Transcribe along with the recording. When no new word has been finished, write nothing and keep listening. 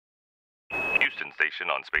mission station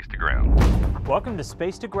on Space to Ground. Welcome to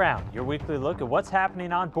Space to Ground, your weekly look at what's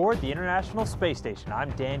happening on board the International Space Station. I'm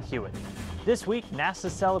Dan Hewitt. This week, NASA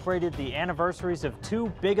celebrated the anniversaries of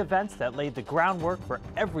two big events that laid the groundwork for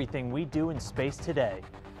everything we do in space today.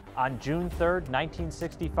 On June 3,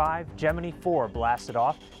 1965, Gemini 4 blasted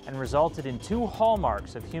off and resulted in two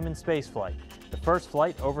hallmarks of human spaceflight: the first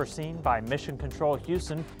flight overseen by Mission Control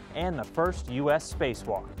Houston and the first U.S.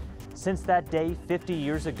 spacewalk. Since that day 50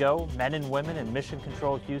 years ago, men and women in Mission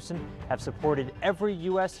Control Houston have supported every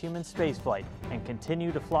U.S. human spaceflight and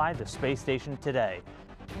continue to fly the space station today.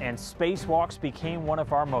 And spacewalks became one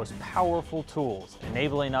of our most powerful tools,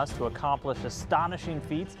 enabling us to accomplish astonishing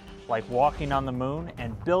feats like walking on the moon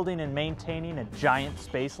and building and maintaining a giant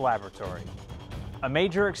space laboratory. A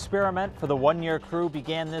major experiment for the one-year crew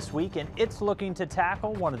began this week, and it's looking to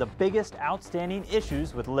tackle one of the biggest outstanding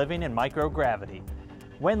issues with living in microgravity.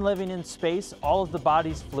 When living in space, all of the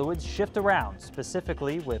body's fluids shift around,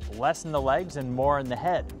 specifically with less in the legs and more in the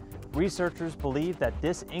head. Researchers believe that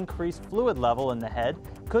this increased fluid level in the head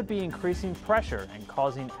could be increasing pressure and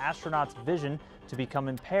causing astronauts' vision to become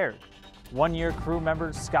impaired. One-year crew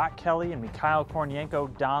members Scott Kelly and Mikhail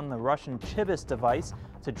Kornienko donned the Russian Chibis device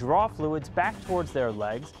to draw fluids back towards their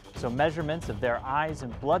legs so measurements of their eyes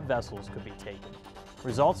and blood vessels could be taken.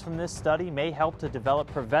 Results from this study may help to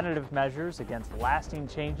develop preventative measures against lasting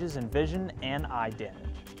changes in vision and eye damage.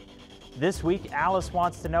 This week, Alice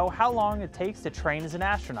wants to know how long it takes to train as an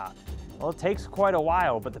astronaut. Well, it takes quite a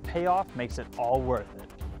while, but the payoff makes it all worth it.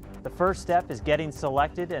 The first step is getting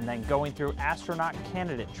selected and then going through astronaut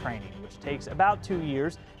candidate training, which takes about 2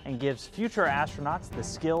 years and gives future astronauts the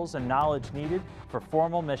skills and knowledge needed for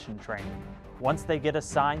formal mission training. Once they get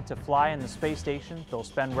assigned to fly in the space station, they'll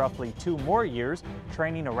spend roughly 2 more years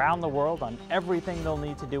training around the world on everything they'll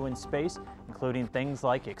need to do in space, including things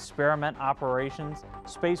like experiment operations,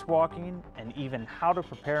 spacewalking, and even how to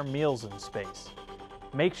prepare meals in space.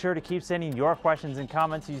 Make sure to keep sending your questions and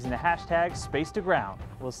comments using the hashtag #SpaceToGround.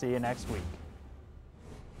 We'll see you next week.